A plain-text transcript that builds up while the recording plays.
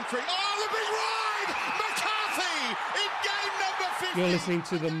commentary. Oh, the big ride! McCarthy in game number 50. You're listening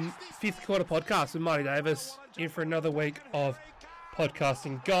to the Fifth Quarter Podcast with Marty Davis, in for another week of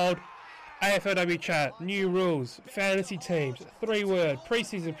podcasting gold. AFLW chat, new rules, fantasy teams, 3-word,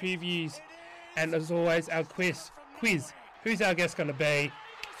 preseason previews, and as always, our quiz. Who's our guest going to be?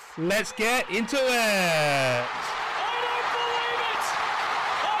 Let's get into it!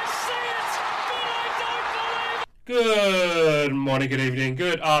 Good morning, good evening,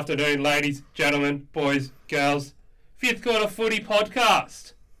 good afternoon, ladies, gentlemen, boys, girls. Fifth Quarter Footy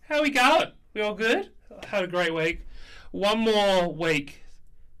Podcast. How we going? We all good? Had a great week. One more week.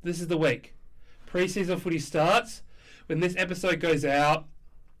 This is the week. Preseason footy starts. When this episode goes out,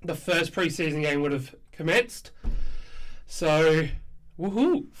 the first preseason game would have commenced. So,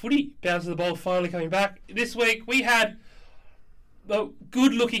 woohoo! Footy, bounce of the ball finally coming back. This week we had the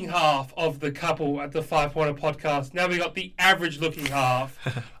good-looking half of the couple at the 5 Pointer Podcast. Now we got the average-looking half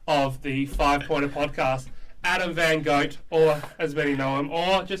of the 5 Pointer Podcast. Adam Van Goat, or as many know him,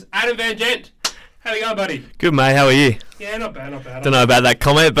 or just Adam Van Gent. How you going, buddy? Good, mate. How are you? Yeah, not bad. Don't know about that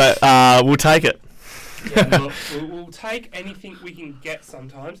comment, but we'll take it. Yeah, look, we'll take anything we can get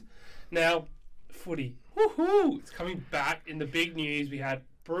sometimes. Now, footy. Woohoo! It's coming back. In the big news, we had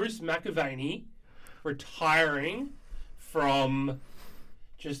Bruce McAvaney retiring from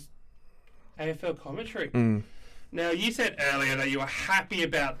just AFL commentary. Now, you said earlier that you were happy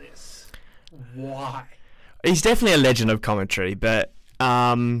about this. Why? He's definitely a legend of commentary, but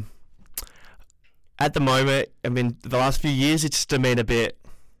at the moment, I mean, the last few years, it's just been a bit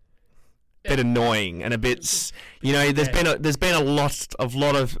annoying and a bit, you know. There's been a lot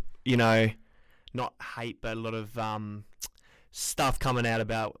of, you know, not hate, but a lot of stuff coming out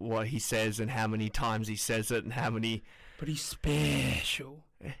about what he says and how many times he says it and how many. But he's special.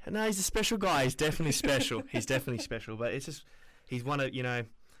 No, he's a special guy. He's definitely special. He's definitely special. But it's just he's one of, you know,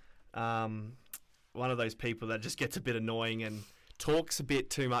 one of those people that just gets a bit annoying and talks a bit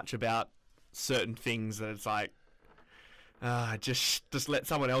too much about certain things that it's like, just let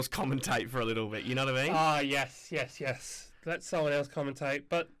someone else commentate for a little bit. You know what I mean? Yes. Let someone else commentate.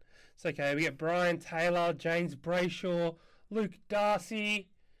 But it's okay. We get Brian Taylor, James Brayshaw, Luke Darcy,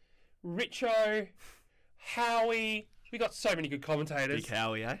 Richo, Howie. We got so many good commentators. Big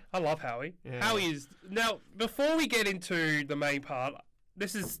Howie, eh? I love Howie. Yeah. Howie is... Now, before we get into the main part,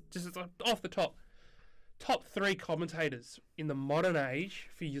 this is just off the top. Top 3 commentators in the modern age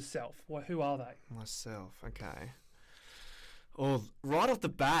for yourself. Well, who are they? Myself, okay. Oh, right off the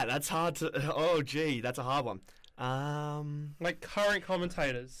bat, that's hard to... Oh, gee, that's a hard one. Like current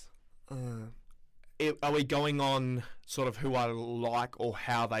commentators. Are we going on sort of who I like or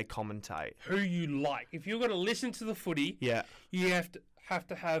how they commentate? Who you like. If you're going to listen to the footy, Yeah. you have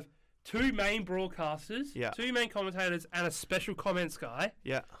to have 2 main broadcasters, Yeah. 2 main commentators, and a special comments guy.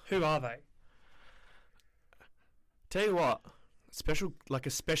 Yeah. Who are they? Tell you what, a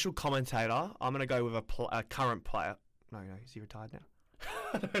special commentator. I'm gonna go with a current player. No, is he retired now?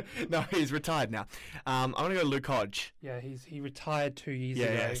 No, he's retired now. I'm gonna go Luke Hodge. Yeah, he retired 2 years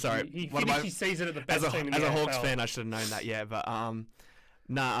ago. Yeah, sorry. He What finished am I- his season at the best team in the As a AFL. Hawks fan, I should have known that. Yeah, but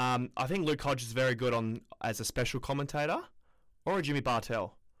I think Luke Hodge is very good as a special commentator, or a Jimmy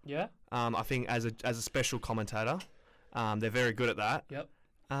Bartell. Yeah. I think as a special commentator, they're very good at that. Yep.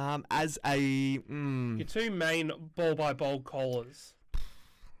 As a Your 2 main ball-by-ball callers.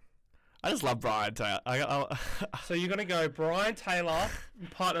 I just love Brian Taylor. So you're going to go Brian Taylor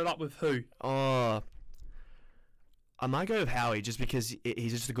partnered up with who? I might go with Howie just because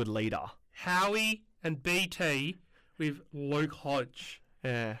he's just a good leader. Howie and BT with Luke Hodge.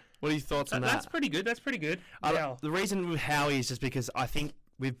 Yeah. What are your thoughts on that? That's pretty good. Now, The reason with Howie is just because I think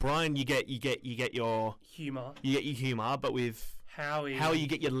with Brian you get your humour. but with Howie you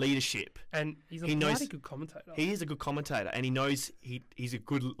get your leadership. And he's a bloody good commentator. He is a good commentator, and he knows he's a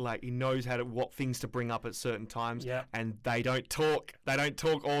good, like, he knows what things to bring up at certain times. Yeah. And they don't talk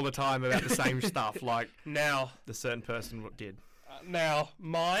all the time about the same stuff like Now the certain person did. Now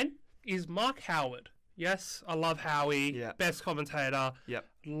mine is Mark Howard. Yes, I love Howie. Yeah. Best commentator. Yep.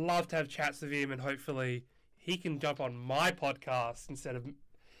 Love to have chats with him, and hopefully he can jump on my podcast instead of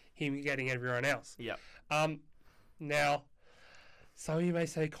him getting everyone else. Yep. Now, some of you may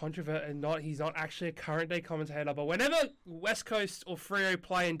say controvert and he's not actually a current day commentator, but whenever West Coast or Freo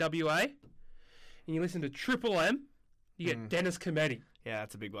play in WA and you listen to Triple M, you get Dennis Cometti. Yeah,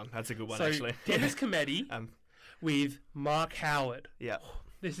 that's a big one. That's a good one, So actually. Dennis Cometti with Mark Howard. Yeah.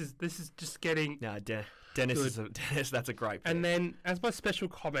 This is just getting... No, Dennis that's a great pick. And then, as my special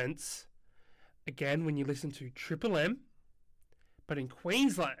comments, again, when you listen to Triple M, but in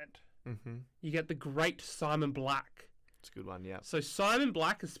Queensland, you get the great Simon Black. It's a good one, yeah. So Simon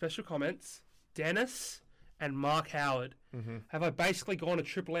Black has special comments. Dennis and Mark Howard. Mm-hmm. Have I basically gone a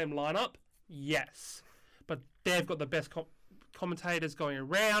Triple M lineup? Yes. But they've got the best commentators going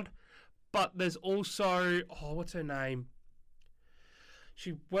around. But there's also... Oh, what's her name?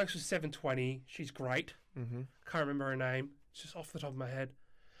 She works with 720. She's great. Mm-hmm. Can't remember her name. It's just off the top of my head.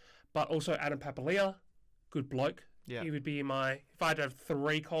 But also Adam Papalia. Good bloke. Yeah. He would be my... If I had to have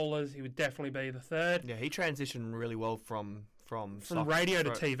 3 callers, he would definitely be the third. Yeah, he transitioned really well from radio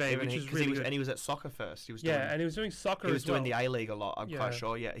to TV, which is really good. And he was at soccer first. He was and he was doing soccer He was as well. doing the A-League a lot, I'm quite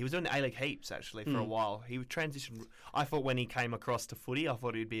sure, yeah. He was doing the A-League heaps, actually, for a while. He transitioned... I thought when he came across to footy, I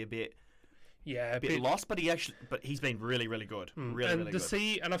thought he'd be a bit lost, but he's been really, really good. Really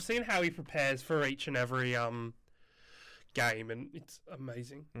good. And I've seen how he prepares for each and every game, and it's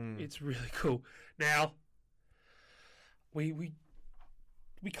amazing. It's really cool. Now, we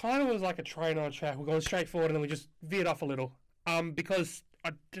kind of was like a train on a track. We're going straight forward, and then we just veered off a little. Because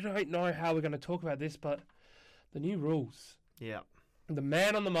I don't know how we're going to talk about this, but the new rules. Yeah. The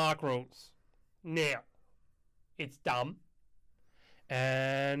man on the mark rules. Now, it's dumb,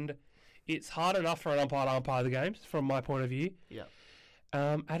 and it's hard enough for an umpire to umpire the games, from my point of view. Yeah.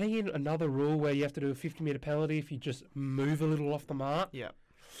 Adding in another rule where you have to do a 50-metre penalty if you just move a little off the mark. Yeah.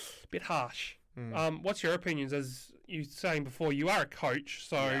 Bit harsh. What's your opinions? As you were saying before, you are a coach,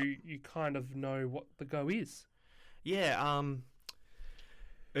 so you kind of know what the go is. Yeah.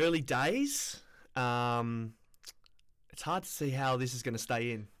 Early days. It's hard to see how this is going to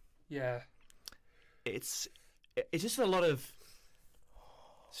stay in. Yeah. It's just a lot of...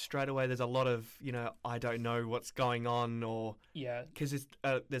 Straight away, there's a lot of, I don't know what's going on, or... Yeah. Because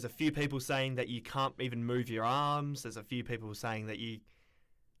there's a few people saying that you can't even move your arms. There's a few people saying that you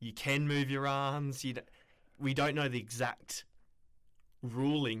can move your arms. We don't know the exact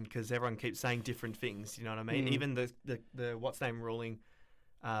ruling because everyone keeps saying different things. You know what I mean? Even the what's name ruling,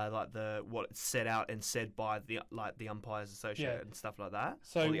 like what's set out and said by the umpires associated and stuff like that.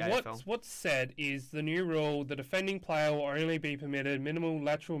 So what's said is the new rule: the defending player will only be permitted minimal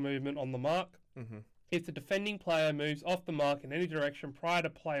lateral movement on the mark. Mm-hmm. If the defending player moves off the mark in any direction prior to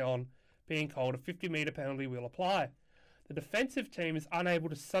play on being called, a 50-metre penalty will apply. The defensive team is unable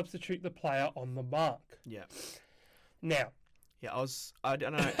to substitute the player on the mark. Yeah. Now. Yeah, I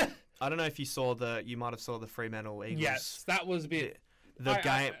don't know. I don't know if you might have saw the Fremantle Eagles. Yes, that was a bit. The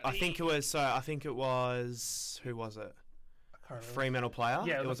game. I think it was. Who was it? Fremantle player.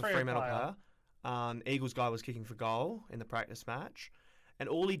 Yeah, it was a Fremantle player. Eagles guy was kicking for goal in the practice match, and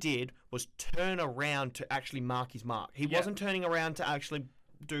all he did was turn around to actually mark his mark. He wasn't turning around to actually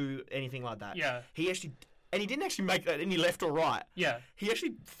do anything like that. Yeah. And he didn't actually make that any left or right. Yeah. He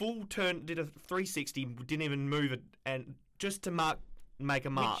actually full turn, did a 360, didn't even move it, and just to make a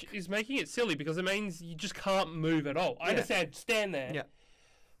mark. Which is making it silly because it means you just can't move at all. I understand, stand there. Yeah.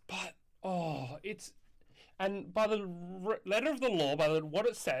 But, it's... And by the letter of the law, what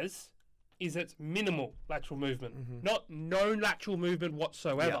it says, is it's minimal lateral movement. Not no lateral movement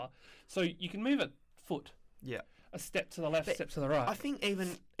whatsoever. Yeah. So you can move a foot. Yeah. A step to the left, step to the right. I think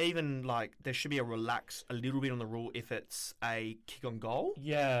even like there should be a relax a little bit on the rule if it's a kick on goal.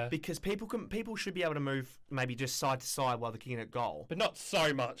 Yeah. Because people should be able to move maybe just side to side while they're kicking at goal. But not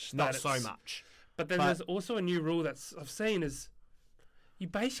so much. Not so much. But then there's also a new rule I've seen is you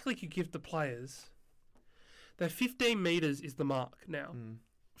basically could give the players that 15 metres is the mark now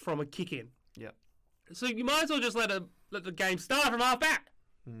from a kick in. Yeah. So you might as well just let the game start from half back.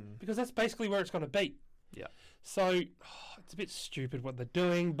 Because that's basically where it's going to be. Yeah. So it's a bit stupid what they're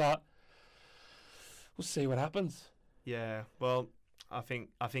doing, but we'll see what happens. Yeah. Well, I think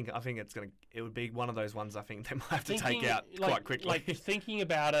it would be one of those ones I think they might have to take out quite quickly. Like thinking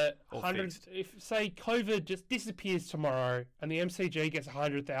about it, if say COVID just disappears tomorrow and the MCG gets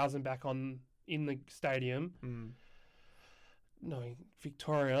 100,000 back in the stadium. Knowing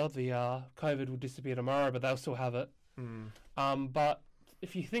Victoria, the COVID will disappear tomorrow, but they'll still have it. But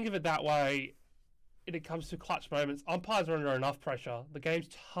if you think of it that way, when it comes to clutch moments, umpires are under enough pressure. The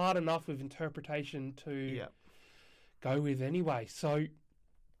game's hard enough with interpretation to go with anyway. So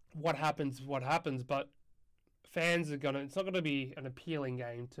what happens, but fans are it's not gonna be an appealing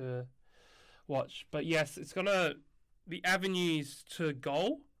game to watch. But yes, the avenues to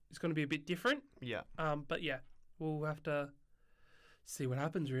goal is gonna be a bit different. Yeah. But yeah, we'll have to see what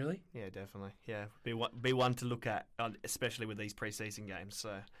happens, really. Yeah, definitely. Yeah, be one to look at, especially with these pre-season games.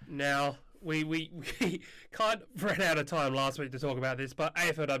 So now we kind of ran out of time last week to talk about this, but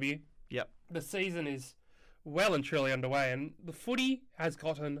AFLW. Yep. The season is well and truly underway, and the footy has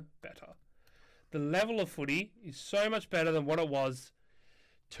gotten better. The level of footy is so much better than what it was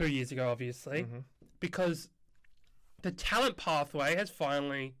 2 years ago, obviously, because the talent pathway has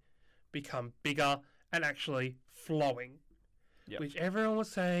finally become bigger and actually flowing. Yep. Which everyone was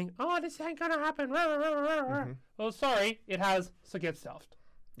saying, oh, this ain't going to happen. Well, sorry, it has, so get stuffed.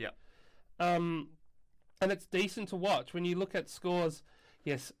 Yeah. And it's decent to watch. When you look at scores,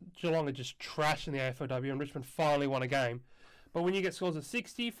 yes, Geelong are just trash in the AFLW and Richmond finally won a game. But when you get scores of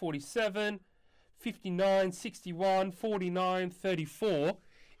 60, 47, 59, 61, 49, 34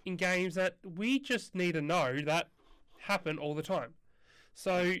 in games that we just need to know that happen all the time.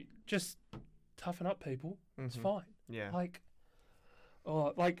 So just toughen up, people. It's fine. Yeah.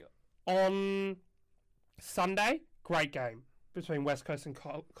 Like on Sunday, great game between West Coast and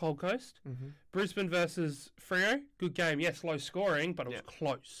Gold Coast. Brisbane versus Freo, good game. Yes, low scoring, but it was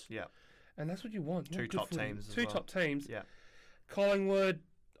close. Yeah. And that's what you want. Two top teams as Two well. top teams. Yeah. Collingwood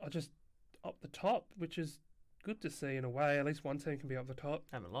are just up the top, which is good to see in a way. At least one team can be up the top.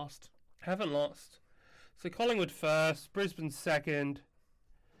 Haven't lost. So Collingwood first, Brisbane second,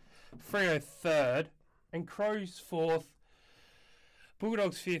 Freo third, and Crows fourth,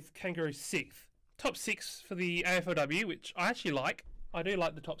 Bulldogs fifth, Kangaroos sixth. Top six for the AFLW, which I actually like. I do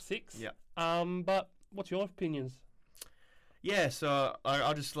like the top six. Yeah. But what's your opinions? Yeah, so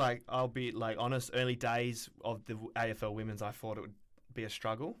I'll be honest. Early days of the AFL Women's, I thought it would be a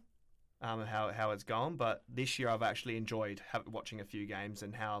struggle, how it's gone. But this year, I've actually enjoyed watching a few games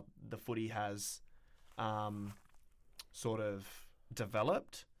and how the footy has, sort of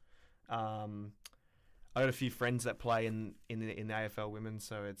developed. I got a few friends that play in the AFL Women's,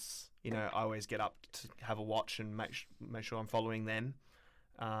 so it's I always get up to have a watch and make sure I'm following them.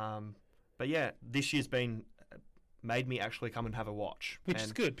 But yeah, this year's made me actually come and have a watch, Which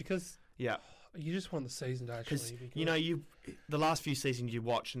is good because yeah, you just want the season to actually be good. The last few seasons you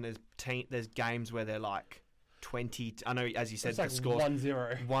watch and there's games where they're like 20. I know, as you said, it's like the score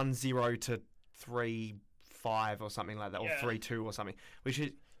 1-0. 1-0 to 3-5 or something like that, or 3-2 or something. Which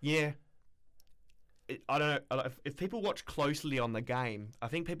is I don't know if people watch closely on the game. I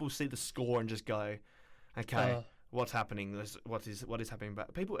think people see the score and just go, okay. What's happening? What is happening?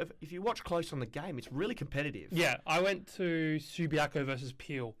 But people, if you watch close on the game, it's really competitive. Yeah, I went to Subiaco versus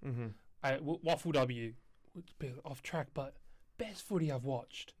Peel at Waffle W. It's a bit off track, but best footy I've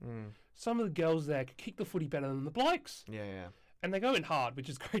watched. Some of the girls there could kick the footy better than the blokes. Yeah. And they're going hard, which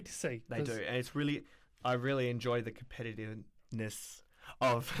is great to see. They do, and I really enjoy the competitiveness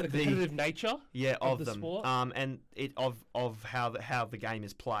of the competitive nature. Yeah, of the them. Sport. And of how the game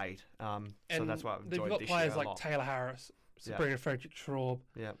is played. So that's why I've enjoyed this year a lot. They've got players like Taylor Harris, Sabrina Frederick-Schraub,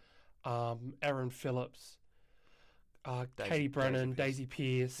 Erin Phillips, Katie Brennan, Daisy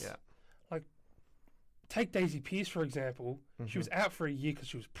Pearce. Yeah. Like, take Daisy Pearce, for example. She was out for a year because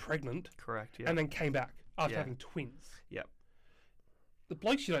she was pregnant. Correct, yeah. And then came back after having twins. Yep. The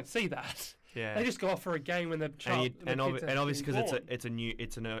blokes, you don't see that. Yeah. They just go off for a game when they're obviously because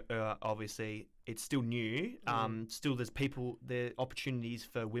obviously it's still new. Still there's opportunities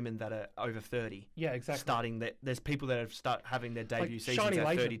for women that are over 30. Yeah, exactly. There's people that have having their debut like seasons at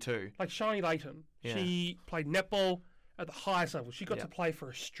 32. Like Shani Layton. Yeah. She played netball at the highest level. She got to play for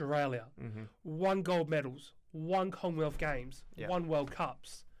Australia. 1 gold medals, 1 Commonwealth Games, 1 World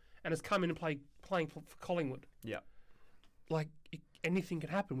Cups, and has come in and playing for Collingwood. Yeah. Like anything can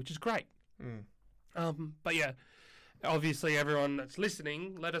happen, which is great. But yeah, obviously everyone that's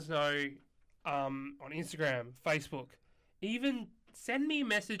listening, let us know on Instagram, Facebook, even send me a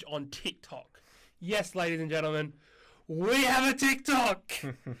message on TikTok. Yes, ladies and gentlemen, we have a TikTok.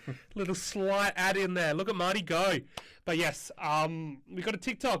 Little slight ad in there. Look at Marty go. But yes, we got a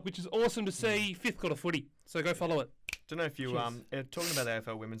TikTok, which is awesome to see. Fifth Quarter Footy. So go follow it. Don't know if you talking about the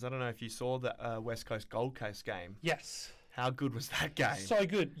AFL Women's. I don't know if you saw the West Coast Gold Coast game. Yes. How good was that game? So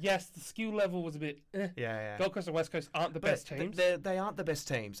good. Yes, the skill level was a bit. Yeah. Gold Coast and West Coast aren't the best teams. They aren't the best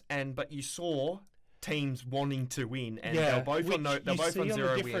teams, but you saw teams wanting to win, and they're both on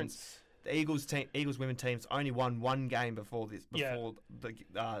 0 wins. The Eagles women teams only won 1 game before the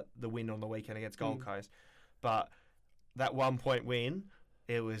win on the weekend against Gold Coast, but that 1 point win,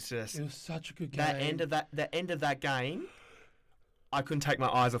 it was such a good game. The end of that game. I couldn't take my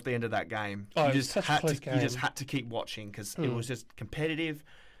eyes off the end of that game. Oh, you just had to keep watching because it was just competitive.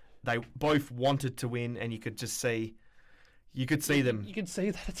 They both wanted to win, and you could see them. You could see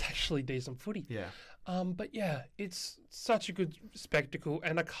that it's actually decent footy. Yeah. But yeah, it's such a good spectacle,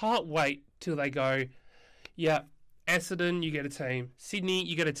 and I can't wait till they go. Yeah, Essendon, you get a team. Sydney,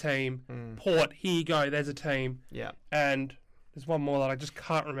 you get a team. Port, here you go. There's a team. Yeah. And there's one more that I just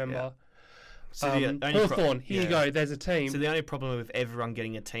can't remember. Yeah. So Hawthorn, here you go, there's a team. So the only problem with everyone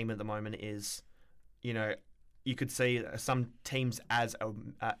getting a team at the moment is, you could see some teams as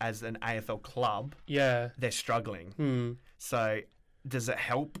an AFL club, Yeah. they're struggling. Hmm. So does it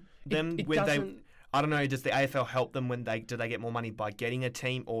help them It when they? doesn't- I don't know. Does the AFL help them when do they get more money by getting a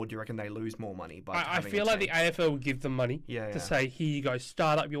team, or do you reckon they lose more money by? I having feel a like the team? AFL would give them money Yeah, to yeah. say, here you go,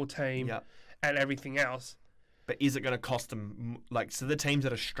 start up your team Yeah. and everything else. But is it going to cost them so the teams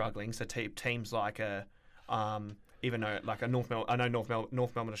that are struggling? So teams like even though like a North Melbourne, I know North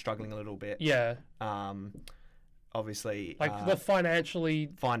Melbourne are struggling a little bit. Yeah. Obviously, Like the financially.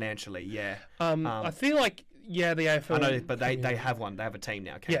 yeah. I feel like, yeah, the AFL. I know, but they have one. They have a team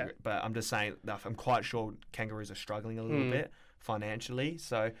now. Yeah. But I'm just saying that I'm quite sure Kangaroos are struggling a little bit financially.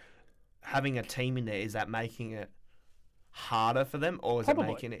 So having a team in there, is that making it harder for them, or is Probably. it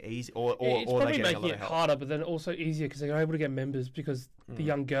making it easy, or It's are they probably getting a making lot it of help? harder, but then also easier because they're able to get members because the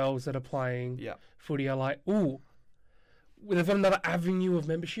young girls that are playing Yeah. footy are like, ooh, they've got another avenue of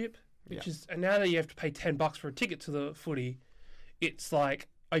membership, which Yeah. is, and now that you have to pay $10 for a ticket to the footy, it's like,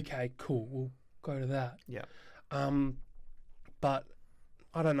 okay, cool, we'll go to that. Yeah. But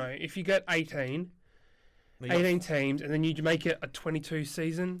I don't know, if you get 18 Well, you got- teams, and then you make it a 22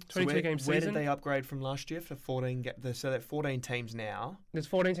 season, so 22 game where season. did they upgrade from last year for 14? So that 14 teams now. There's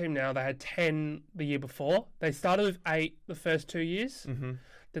 14 teams now. They had 10 the year before. They started with 8 the first 2 years. Mm-hmm.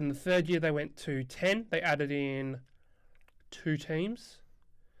 Then the third year they went to 10. They added in 2 teams.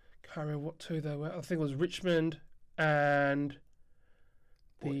 Can't remember what 2 they were. I think it was Richmond and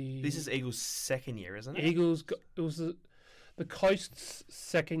This is Eagles' second year, isn't it? Eagles. It was the Coast's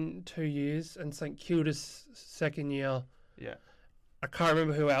second 2 years and St Kilda's second year. Yeah. I can't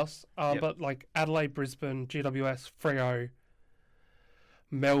remember who else. Yep. But like Adelaide, Brisbane, GWS, Freo,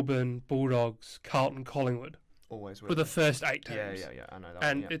 Melbourne, Bulldogs, Carlton, Collingwood Always were the first 8 teams. Yeah. I know that.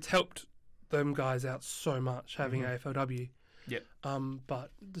 And one, yeah. it's helped them guys out so much having AFLW. Yep.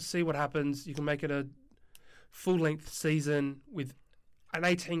 But to see what happens, you can make it a full length season with an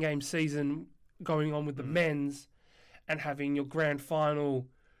 18 game season going on with the men's, and having your grand final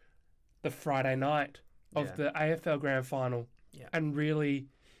the Friday night of Yeah. the AFL grand final, Yeah. and really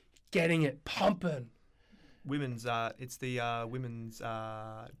getting it pumping. Women's, it's the women's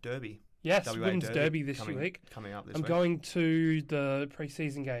derby. Yes, WA women's derby this week. Coming up this I'm week. going to the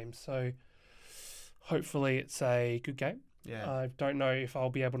pre-season games, so hopefully it's a good game. Yeah. I don't know if I'll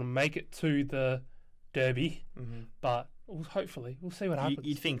be able to make it to the derby, but hopefully we'll see what happens.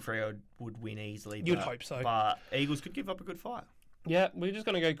 You'd think Freo would win easily. You'd but- hope so. But Eagles could give up a good fight. Yeah, we're just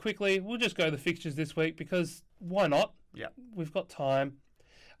going to go quickly. We'll just go the fixtures this week because why not? Yeah. We've got time.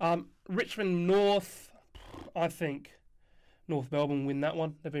 Richmond North, I think North Melbourne win that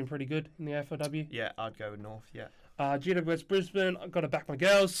one. They've been pretty good in the AFLW. Yeah, I'd go with North. Yeah. GWS Brisbane, I've got to back my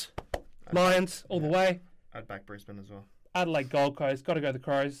girls. Lions all the way. I'd back Brisbane as well. Adelaide Gold Coast, got to go the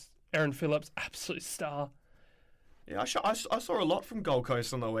Crows. Erin Phillips, absolute star. Yeah, I saw a lot from Gold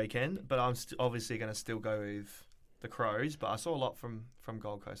Coast on the weekend, but I'm obviously going to still go with the Crows. But I saw a lot from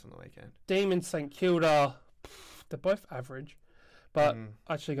Gold Coast on the weekend. Demons, St Kilda, they're both average, but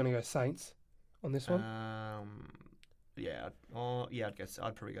actually going to go Saints on this one. Yeah. I'd guess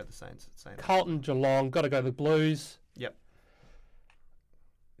I'd probably go the Saints. Carlton, Geelong, got to go the Blues. Yep.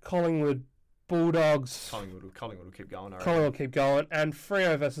 Collingwood, Bulldogs. Collingwood will keep going. Collingwood will keep going. And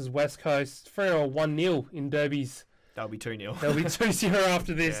Freo versus West Coast. Freo are 1-0 in derbies. That'll be 2-0. They'll be 2-0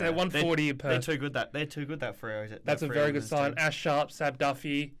 after this. Yeah. They're 140 in They're Perth. too good. They're too good. That Freo. That's a Freo very good women's sign. team. Ash Sharp, Sab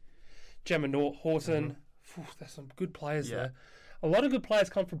Duffy, Gemma Horton. Phew, there's some good players Yeah. there. A lot of good players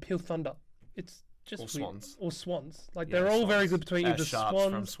come from Peel Thunder. It's just Or weird. Swans. Or Swans. Like Yeah, they're all very Swans. good between Ash either Sharp's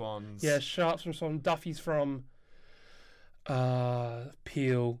Swans. from Swans. Yeah, Sharp's from Swans. Duffy's from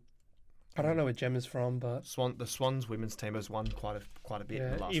Peel. I don't know where Gemma's from, but The Swans women's team has won quite a bit in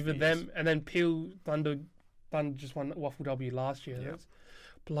yeah, the last either few them years. and then Peel Thunder just won Waffle W last year. Yeah. That's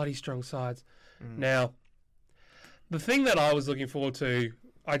bloody strong sides. Mm. Now, the thing that I was looking forward to,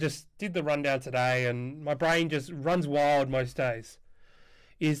 I just did the rundown today, and my brain just runs wild most days,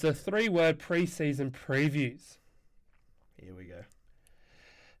 is the 3-word pre-season previews. Here we go.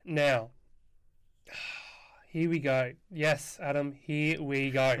 Now, here we go. Yes, Adam, here we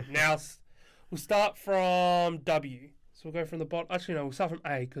go. Now, we'll start from W. So we'll go from the bottom. Actually, no, we'll start from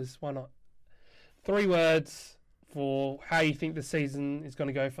A, because why not? 3 words for how you think the season is going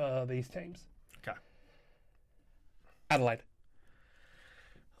to go for these teams. Okay. Adelaide.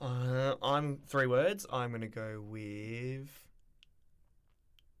 I'm 3 words. I'm going to go with.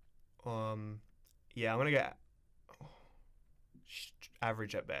 I'm going to go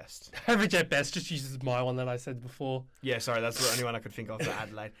average at best. Average at best, just uses my one that I said before. Yeah, sorry, that's the only one I could think of for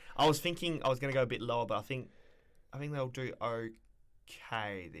Adelaide. I was thinking I was going to go a bit lower, but I think they'll do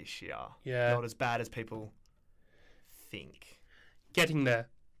okay this year. Yeah. Not as bad as people think. Getting there,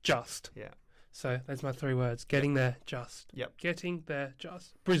 just. Yeah. So that's my 3 words. Getting there, just. Yep. Getting there,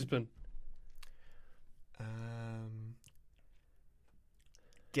 just. Brisbane.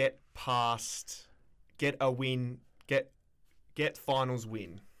 Get a win. Get finals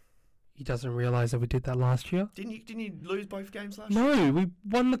win. He doesn't realise that we did that last year. Didn't you lose both games last year? No, we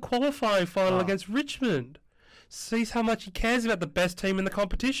won the qualifying final Oh. against Richmond. Sees how much he cares about the best team in the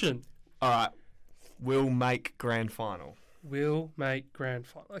competition. All right. We'll make grand final. We'll make grand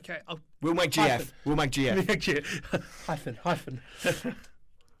final. Okay, We'll make GF. Hyphen. We'll make GF. hyphen.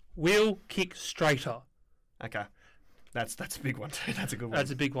 We'll kick straighter. Okay. That's a big one too. That's a good one.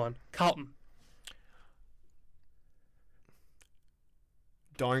 That's a big one. Carlton.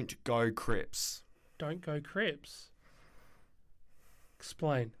 Don't go Crips. Don't go Crips.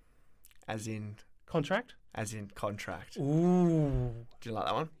 Explain. As in Contract? contract. Ooh. Do you like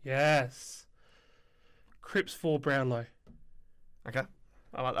that one? Yes. Crips for Brownlow. Okay.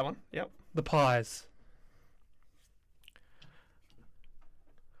 I like that one. Yep. The Pies.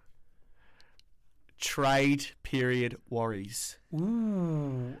 Trade period worries.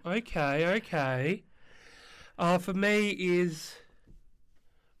 Ooh. Okay. For me is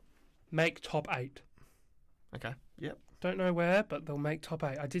make top 8. Okay. Yep. Don't know where, but they'll make top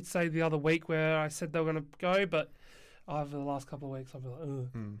 8. I did say the other week where I said they were going to go, but over the last couple of weeks I've been like, ugh.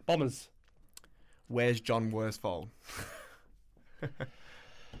 Bombers. Where's John Worsfold?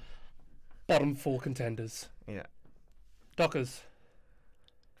 Bottom 4 contenders. Yeah. Dockers.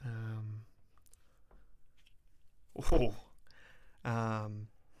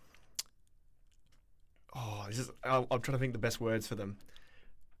 This is. I'm trying to think the best words for them.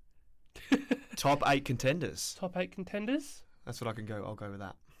 Top 8 contenders. Top 8 contenders. That's what I can go. I'll go with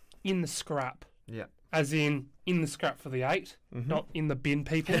that. In the scrap. Yeah. As in the scrap for the 8, Mhm. not in the bin,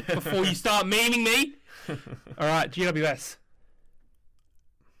 people, before you start memeing me. All right, GWS.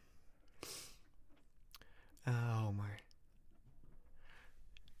 Oh my.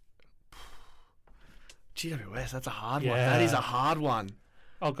 GWS. That's a hard one. That is a hard one.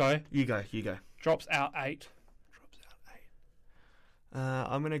 I'll go. You go. Drops out 8. Drops out 8.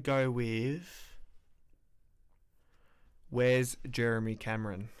 I'm gonna go with. Where's Jeremy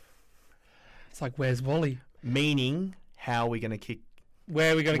Cameron? It's like, where's Wally? Meaning, how are we gonna kick?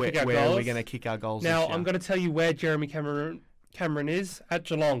 Where are we going to kick our Where goals? are we gonna kick our goals? Now, this year? I'm going to tell you where Jeremy Cameron is at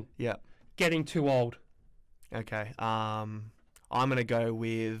Geelong. Yeah. Getting too old. Okay. I'm gonna go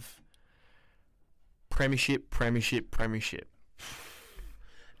with. Premiership.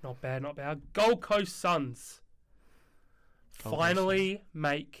 Not bad. Gold Coast Suns. Gold Coast Finally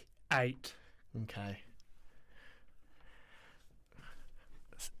make 8. Okay.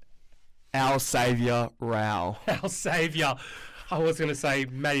 Our saviour, Rao. Our saviour. I was going to say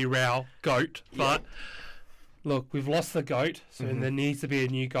Matty Rao, GOAT, but look, we've lost the GOAT, so there needs to be a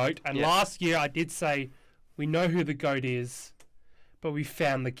new GOAT. And last year I did say we know who the GOAT is, but we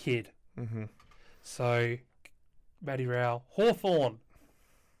found the kid. Mm-hmm. So, Matty Rao. Hawthorn.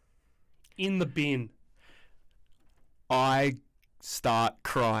 In the bin. I start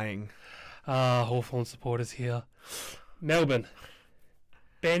crying. Hawthorn supporters here. Melbourne.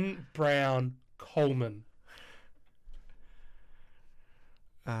 Ben Brown Coleman.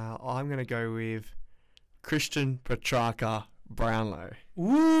 I'm going to go with Christian Petrarca Brownlow.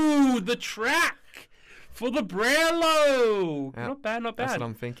 Ooh, the track for the Brownlow. Yeah, Not bad. That's what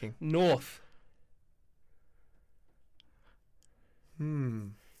I'm thinking. North.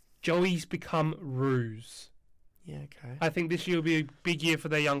 Joey's become Ruse. Yeah, okay. I think this year will be a big year for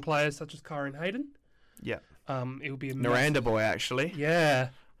their young players such as Karen Hayden. Yeah. It will be a Naranda boy, actually. Yeah.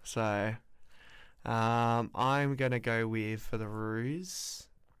 So, I'm going to go with, for the Ruse,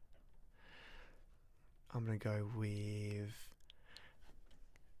 I'm going to go with,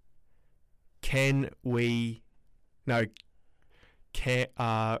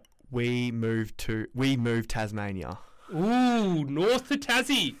 we move Tasmania. Ooh, north to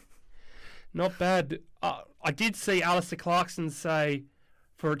Tassie. Not bad. I did see Alistair Clarkson say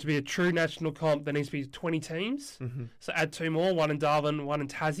for it to be a true national comp, there needs to be 20 teams. Mm-hmm. So add 2 more, 1 in Darwin, 1 in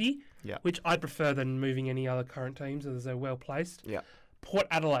Tassie, Yeah. which I'd prefer than moving any other current teams as they're well placed. Yeah. Port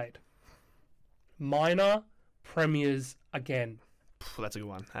Adelaide. Minor premiers again. That's a good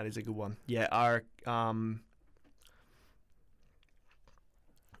one. That is a good one. Yeah, our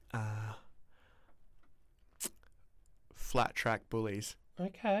flat track bullies.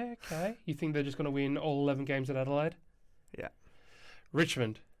 Okay. You think they're just going to win all 11 games at Adelaide? Yeah.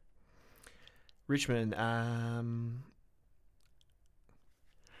 Richmond.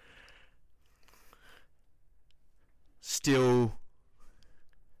 Still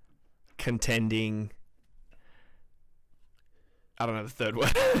contending I don't know the third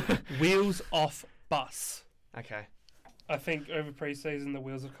word. Wheels off bus. Okay. I think over pre-season the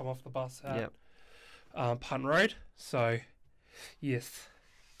wheels have come off the bus at Yep. Punt Road. So, yes,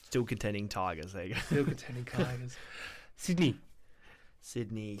 Still contending Tigers. There you go. still contending Tigers. Sydney.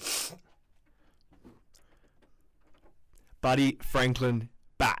 Sydney. Buddy Franklin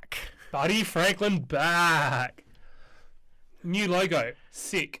back. Buddy Franklin back. New logo.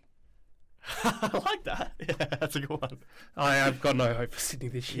 Sick. I like that. Yeah, that's a good one. I've got no hope for Sydney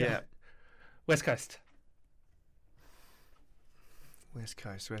this year. Yeah. West Coast. West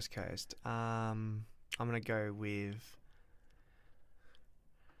Coast. I'm gonna go with.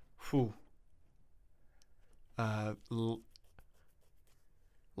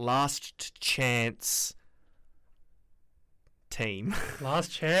 Last chance team.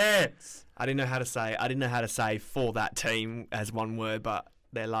 Last chance. I didn't know how to say for that team as one word, but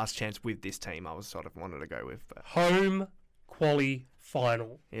their last chance with this team, I was sort of wanted to go with. But Home quali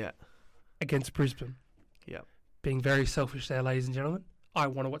final yeah, against Brisbane. yeah, Being very selfish there, ladies and gentlemen. I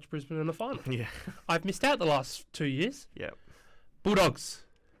want to watch Brisbane in the final. yeah, I've missed out the last 2 years. yeah. Bulldogs.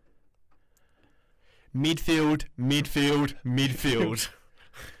 Midfield.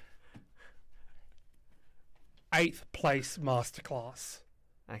 8th place masterclass.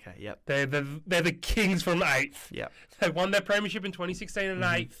 Okay, yep, They're the kings from 8th. yep. They won their premiership in 2016 and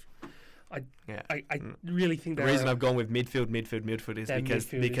 8th. Yeah. I really think The they're reason I've gone with midfield is their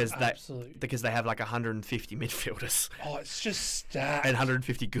midfield is they absolute. because they have like 150 midfielders Oh, it's just stacked. and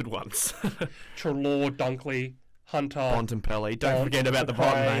 150 good ones. Trelaw, Dunkley, Hunter. Bontempelli. Don't Bont, forget about the McRae.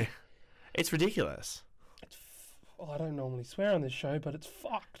 bottom, mate. It's ridiculous. I don't normally swear on this show, but it's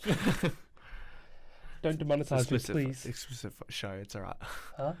fucked. Don't demonetize me, please. Explicit show. It's all right.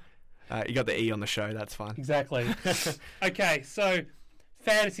 Huh? You got the E on the show. That's fine. Exactly. Okay, so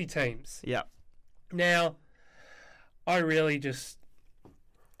fantasy teams. Yeah. Now, I really just...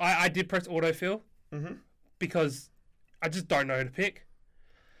 I did press autofill because I just don't know who to pick.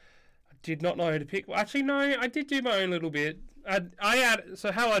 I did not know who to pick. Well, actually, no, I did do my own little bit.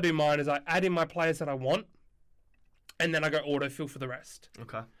 So how I do mine is I add in my players that I want, and then I go autofill for the rest.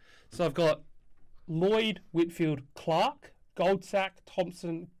 Okay. So I've got Lloyd, Whitfield, Clark, Goldsack,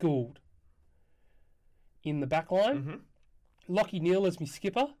 Thompson, Gould in the back line. Lockie Neal as my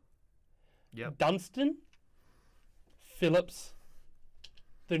skipper. Yep. Dunstan, Phillips,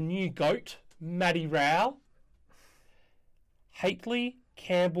 the new GOAT, Matty Rao, Haitley,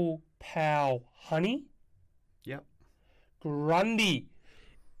 Campbell, Powell, Honey, Yep. Grundy.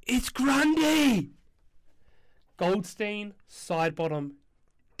 It's Grundy! Goldstein, side bottom,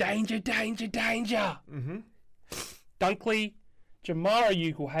 danger. Dunkley, Jamara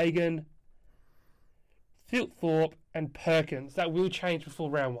Ugle-Hagan, Thilthorpe, and Perkins. That will change before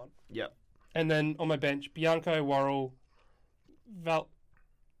round 1. Yep. And then on my bench, Bianco, Worrell, Valenti?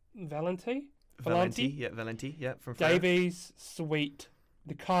 Yeah, Valenti. Yeah, from Freo. Davies, Sweet,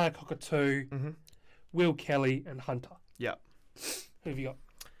 Nakia Cockatoo, Will Kelly, and Hunter. Yep. Who have you got?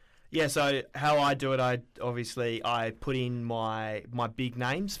 Yeah, so how I do it, I put in my big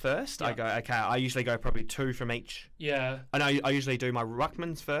names first. Yeah. I go, okay, I usually go probably 2 from each. Yeah. I know I usually do my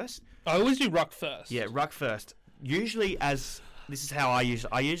ruckmans first. I always do ruck first. Yeah, ruck first. Usually this is how I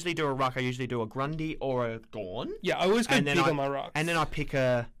usually do a ruck. I usually do a Grundy or a Gawn. Yeah, I always go And big then on my rucks. And then I pick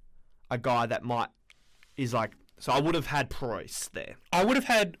a guy that is like, so I would have had Preuss there. I would have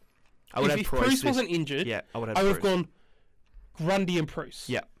had... If Bruce wasn't injured, yeah, I would have gone Grundy and Bruce.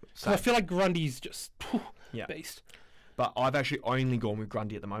 Yeah. So I feel like Grundy's just Yeah. beast. But I've actually only gone with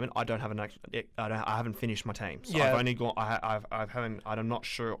Grundy at the moment. I don't have I haven't finished my team. So Yeah. I've only gone. I'm not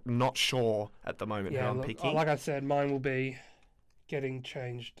sure at the moment who I'm look, picking. like I said, mine will be getting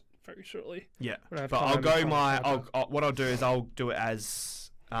changed very shortly. Yeah. when I have But time I'll and go time what I'll do is I'll do it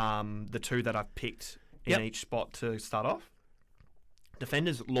as the 2 that I've picked in Yep. each spot to start off.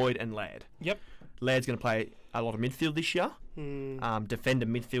 Defenders Lloyd and Laird. Yep. Laird's going to play a lot of midfield this year. Mm. Defender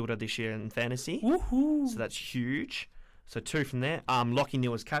midfielder this year in fantasy. Woohoo! So that's huge. So 2 from there. Lockie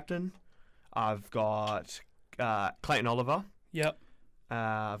Neal as captain. I've got Clayton Oliver. Yep.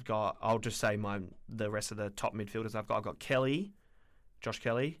 I'll just say the rest of the top midfielders I've got Kelly, Josh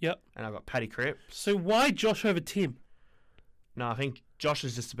Kelly. Yep. And I've got Paddy Cripps. So why Josh over Tim? No, I think Josh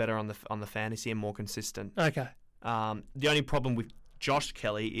is just better on the fantasy and more consistent. Okay. The only problem with Josh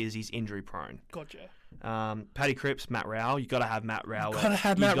Kelly is he's injury prone. Gotcha. Paddy Cripps, Matt Rowell. You got to have Matt Rowell.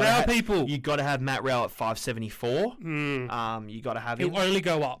 People. You got to have Matt Rowell at 574. Mm. You got to have him. He'll only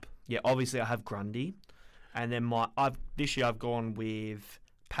go up. Yeah, obviously I have Grundy, and then this year I've gone with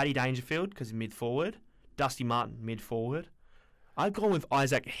Paddy Dangerfield because he's mid forward, Dusty Martin mid forward. I've gone with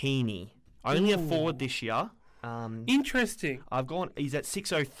Isaac Heaney, only a forward this year, Interesting. He's at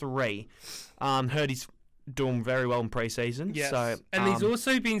 603. Heard he's doing very well in pre-season. Yes. So, and he's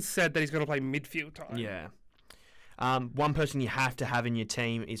also been said that he's going to play midfield time. Yeah. One person you have to have in your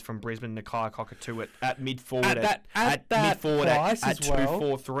team is from Brisbane, Nakia Cockatoo at mid forward at that mid-forward price at as well.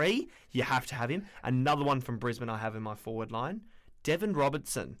 243. You have to have him. Another one from Brisbane I have in my forward line. Devon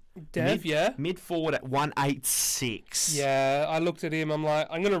Robertson. Mid forward at 186. Yeah, I looked at him. I'm like,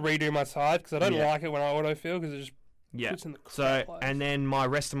 I'm going to redo my side because I don't like it when I autofill because it just puts in the crap place. And then my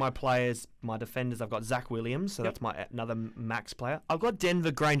rest of my players, my defenders, I've got Zach Williams, so that's another max player. I've got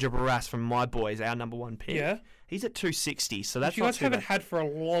Denver Granger Barras from my boys, our number one pick. Yeah. He's at 260, so that's you not guys too haven't bad. had for a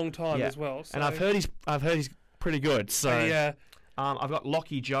long time as well. So. And I've heard he's pretty good. So I've got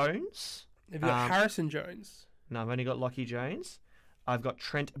Lockie Jones. Have you got Harrison Jones? No, I've only got Lockie Jones. I've got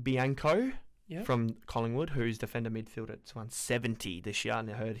Trent Bianco from Collingwood, who's defender midfielder at 170 this year, and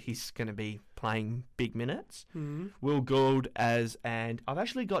I heard he's going to be playing big minutes. Mm-hmm. Will Gould and I've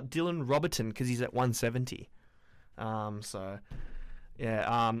actually got Dylan Robertson because he's at 170. And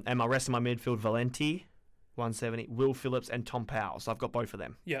my rest of my midfield, Valenti, 170, Will Phillips and Tom Powell. So I've got both of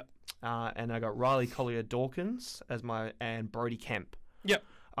them. Yeah. And I got Riley Collier-Dawkins and Brody Kemp. Yep.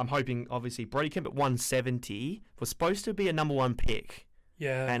 I'm hoping, obviously, Brody Kemp at 170 was supposed to be a number one pick.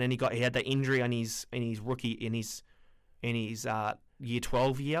 Yeah. And then he had that injury on his year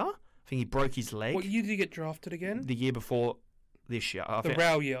 12 year. I think he broke his leg. What year did he get drafted again? The year before this year. The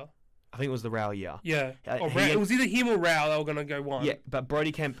Rao year. I think it was the Rao year. Yeah. It was either him or Rao. They were going to go one. Yeah, but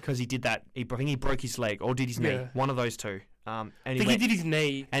Brody Kemp, because he did that, I think he broke his leg or did his knee. One of those two. He did his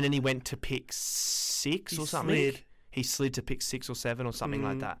knee. And then he went to pick 6 or something. He slid to pick 6 or 7 or something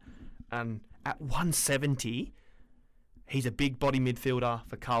like that. At 170, he's a big body midfielder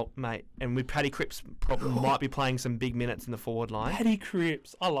for Carlton, mate. And with Paddy Cripps might be playing some big minutes in the forward line. Paddy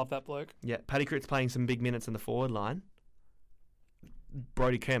Cripps. I love that bloke. Yeah, Paddy Cripps playing some big minutes in the forward line.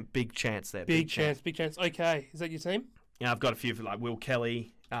 Brody Kemp, big chance there. Big chance. Okay, is that your team? Yeah, I've got a few for like Will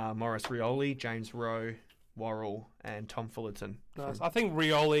Kelly, Morris Rioli, James Rowe, Worrell, and Tom Fullerton. Nice. I think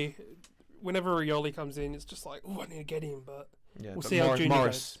Rioli, whenever Rioli comes in, it's just like, I need to get him, but we'll see how Junior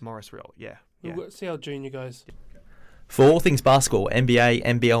goes. Morris Rioli, yeah. We'll see how Junior goes. For all things basketball, NBA,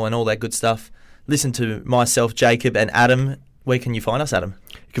 NBL, and all that good stuff, listen to myself, Jacob, and Adam. Where can you find us, Adam?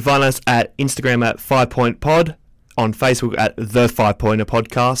 You can find us at Instagram at 5 Point Pod, on Facebook at The 5 Pointer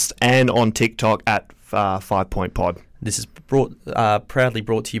Podcast, and on TikTok at 5 Point Pod. This is proudly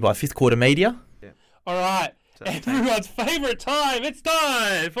brought to you by Fifth Quarter Media. Yeah. All right, everyone's favourite time. It's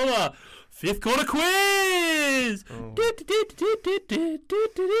time for the Fifth Quarter Quiz.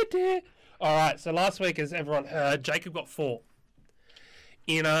 All right, so last week, as everyone heard, Jacob got 4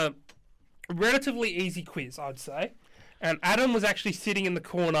 in a relatively easy quiz, I'd say. And Adam was actually sitting in the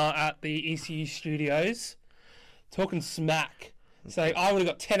corner at the ECU studios talking smack, saying I would have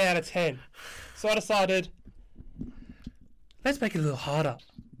got 10 out of 10. So I decided, let's make it a little harder.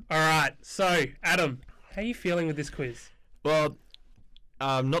 All right, so Adam, how are you feeling with this quiz? Well,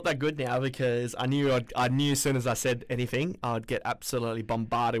 not that good now because I knew as soon as I said anything, I'd get absolutely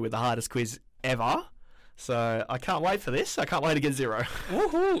bombarded with the hardest quiz ever. So I can't wait for this. I can't wait to get 0.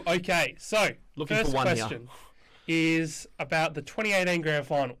 Woohoo! Okay, so looking first for one question is about the 2018 Grand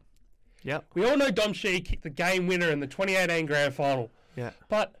Final. Yep. We all know Dom Shee kicked the game winner in the 2018 Grand Final. Yeah.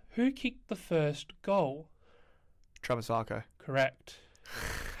 But who kicked the first goal? Travis Arco. Correct.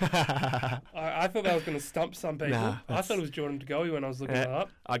 I thought that was going to stump some people. Nah, I thought it was Jordan DeGoey when I was looking it up.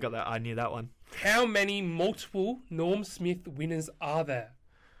 I got that. I knew that one. How many multiple Norm Smith winners are there?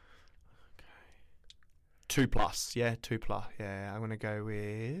 2+. Yeah, 2+. Yeah, I'm going to go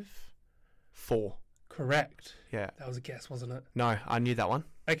with 4. Correct. Yeah. That was a guess, wasn't it? No, I knew that one.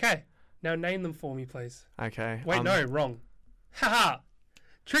 Okay. Now name them for me, please. Okay. Wait, no, wrong. Haha.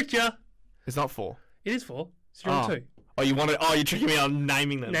 Tricked ya. It's not 4. It is 4. It's 0 and 2. Oh, you're tricking me on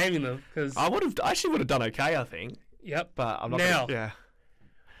naming them. Naming them, because I actually would have done okay, I think. Yep. But I'm not now. Yeah.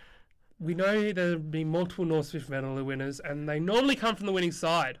 We know there'll be multiple Norm Smith medal winners, and they normally come from the winning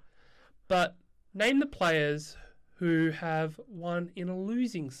side. But name the players who have won in a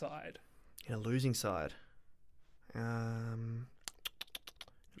losing side. In a losing side.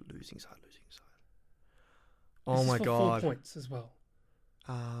 Losing side. Oh this my is for god. 4 points as well.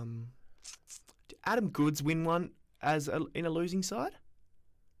 Did Adam Goods win one in a losing side?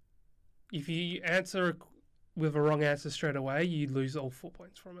 If you answer with a wrong answer straight away, you lose all 4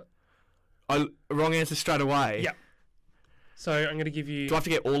 points from it. Wrong answer straight away? Yeah. So I'm going to give you... Do I have to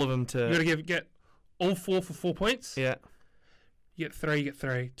get all of them to... You're going to get all 4 for 4 points. Yeah. You get 3,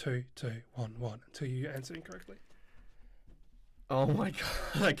 2, 2, 1, 1, until you answer incorrectly. Oh my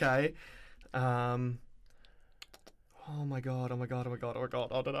god. Okay. Oh my god. I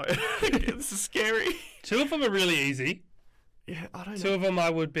don't know. This is scary. 2 of them are really easy. Yeah, I don't 2 know. of them I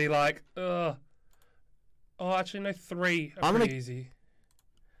would be like, ugh. Oh, actually, no, 3 are I'm pretty gonna- easy.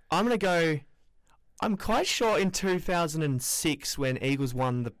 I'm going to go... I'm quite sure in 2006 when Eagles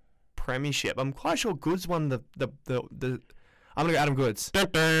won the premiership, I'm quite sure Goods won the I'm going to go Adam Goods.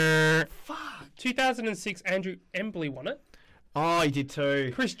 Fuck. 2006, Andrew Embley won it. Oh, he did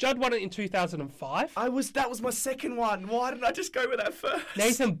too. Chris Judd won it in 2005. That was my second one. Why didn't I just go with that first?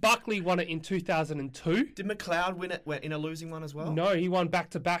 Nathan Buckley won it in 2002. Did McLeod win in a losing one as well? No, he won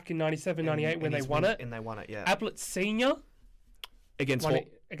back-to-back in 97, 98 when they won it. And they won it, yeah. Ablett Senior Against won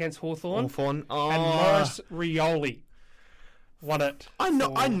it against Hawthorn. Hawthorn. Oh. And Morris Rioli won it. I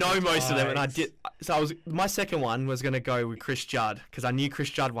know for most of them, and I Tigers. did. So my second one was going to go with Chris Judd because I knew Chris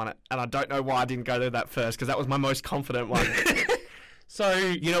Judd won it, and I don't know why I didn't go to that first because that was my most confident one. So,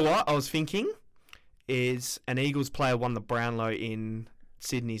 You know what I was thinking is an Eagles player won the Brownlow in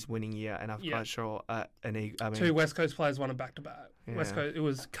Sydney's winning year, and I'm Yeah. quite sure two West Coast players won it back-to-back. Yeah. West Coast, it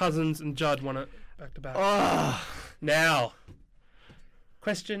was Cousins and Judd won it back-to-back. Oh, Now,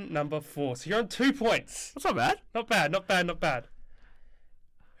 question number 4. So you're on 2 points. that's not bad. Not bad.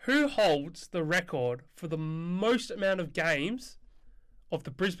 Who holds the record for the most amount of games of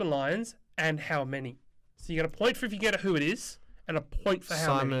the Brisbane Lions and how many? So you get a point for if you get who it is, and a point for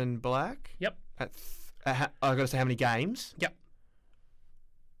how many. Simon Black. Yep. I got to say how many games? Yep.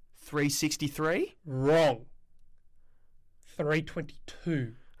 363. Wrong.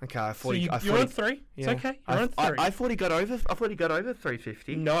 322. Okay, I So thought you're on 3. It's yeah. okay. You're on 3. I thought he got over. I thought he got over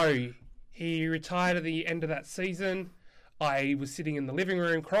 350. No, he retired at the end of that season. I was sitting in the living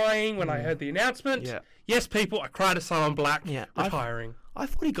room crying when I heard the announcement. Yeah. Yes, people, I cried to Simon Black Yeah, retiring. I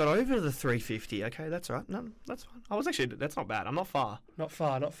thought he got over the 350. Okay, that's all right. No, that's fine. That's not bad. I'm not far. Not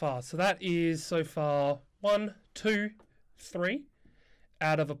far. So that is so far 1, 2, 3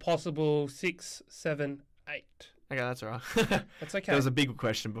 out of a possible 6, 7, 8. Okay, that's all right. That's okay. There was a big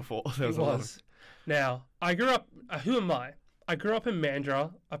question before. There was It a lot was. Now, I grew up. Who am I? I grew up in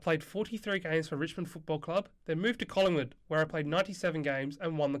Mandurah. I played 43 games for Richmond Football Club, then moved to Collingwood, where I played 97 games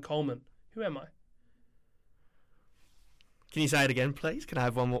and won the Coleman. Who am I? Can you say it again, please? Can I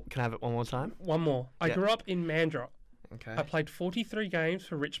have one more? Can I have it one more time? One more. I Yeah. grew up in Mandurah. Okay. I played 43 games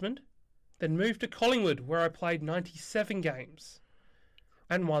for Richmond, then moved to Collingwood, where I played 97 games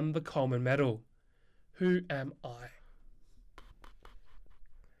and won the Coleman Medal. Who am I?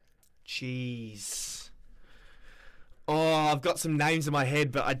 Jeez. Oh, I've got some names in my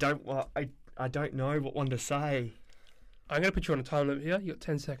head, but I don't. I don't know what one to say. I'm going to put you on a time limit here. You got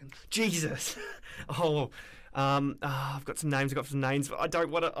 10 seconds. Jesus. I've got some names. But I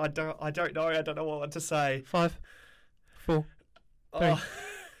don't want to. I don't know. I don't know what to say. 5, 4, 3, Oh.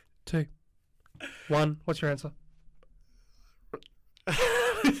 2, 1. What's your answer? I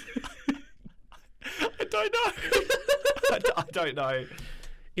don't know. I don't know.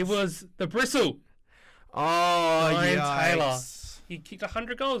 It was the Bristle. Oh, Ryan Taylor. yikes. He kicked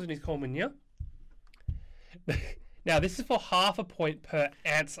 100 goals in his Coleman year. Now, this is for half a point per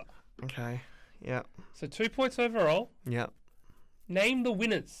answer. Okay. Yeah. So 2 points overall. Yeah. Name the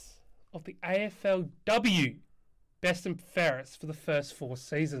winners of the AFLW Best and Fairest for the first 4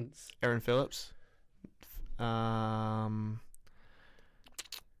 seasons. Aaron Phillips.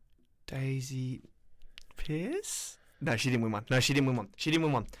 Daisy Pearce? No, she didn't win one.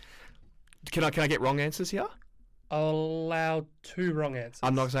 Can I get wrong answers here? I'll allow 2 wrong answers.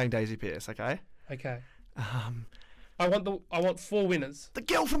 I'm not saying Daisy Pearce, okay? Okay. I want 4 winners. The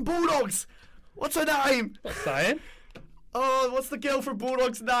girl from Bulldogs! What's her name? Not saying. Oh, what's the girl from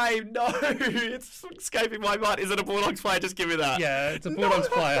Bulldogs' name? No, it's escaping my mind. Is it a Bulldogs player? Just give me that. Yeah, it's a Bulldogs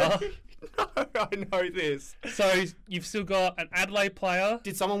player. No, I know this. So you've still got an Adelaide player.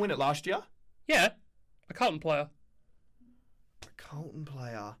 Did someone win it last year? Yeah, a Carlton player. A Carlton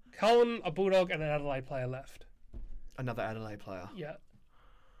player. Carlton, a Bulldog, and an Adelaide player left. Another Adelaide player. Yeah.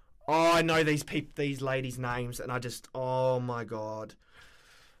 Oh, I know these ladies' names, and oh my god.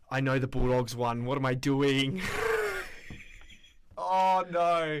 I know the Bulldogs one. What am I doing? Oh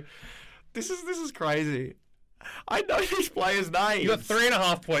no. This is crazy. I know these players' names. You got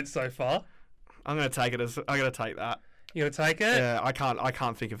 3.5 points so far. I'm gonna take that. You gonna take it? Yeah, I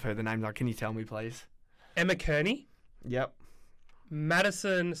can't think of who the names are. Can you tell me, please? Emma Kearney, Yep.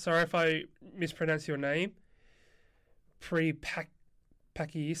 Madison. Sorry if I mispronounce your name. Pakiasis,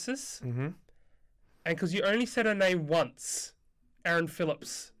 Mm-hmm. and because you only said her name once, Aaron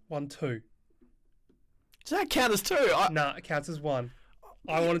Phillips won 2. Does that count as 2? Nah, it counts as 1.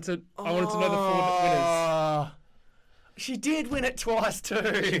 I wanted to know the 4 winners. She did win it twice She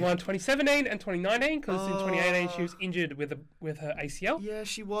too. won 2017 and 2019 because in 2018 she Oh. was injured with her ACL. Yeah,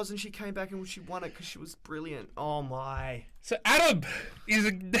 she was, and she came back and she won it because she was brilliant. Oh my. So Adam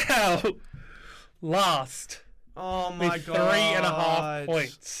is now last Oh my with god. 3.5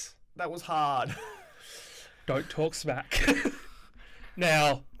 points. That was hard. Don't talk smack.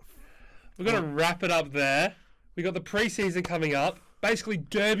 Now, we're going to wrap it up there. We got the preseason coming up. Basically,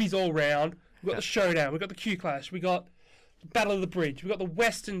 derbies all round. We've got the showdown. We've got the Q Clash. We got the Battle of the Bridge. We've got the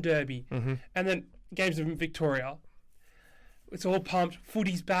Western Derby. And then games of Victoria. It's all pumped.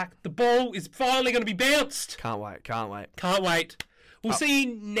 Footy's back. The ball is finally going to be bounced. Can't wait. Can't wait. Can't wait. We'll see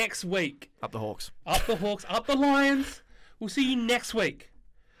you next week. Up the Hawks. Up the Hawks, up the Lions. We'll see you next week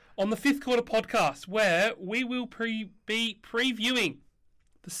on the Fifth Quarter Podcast, where we will be previewing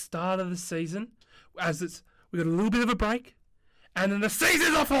the start of the season. We got a little bit of a break, and then the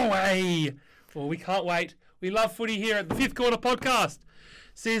season's off away. Well, we can't wait. We love footy here at the Fifth Quarter Podcast.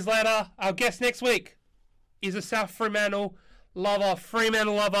 See you later. Our guest next week is a South Fremantle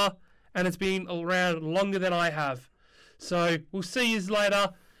lover, and it's been around longer than I have. So we'll see you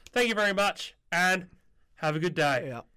later. Thank you very much, and have a good day. Yeah.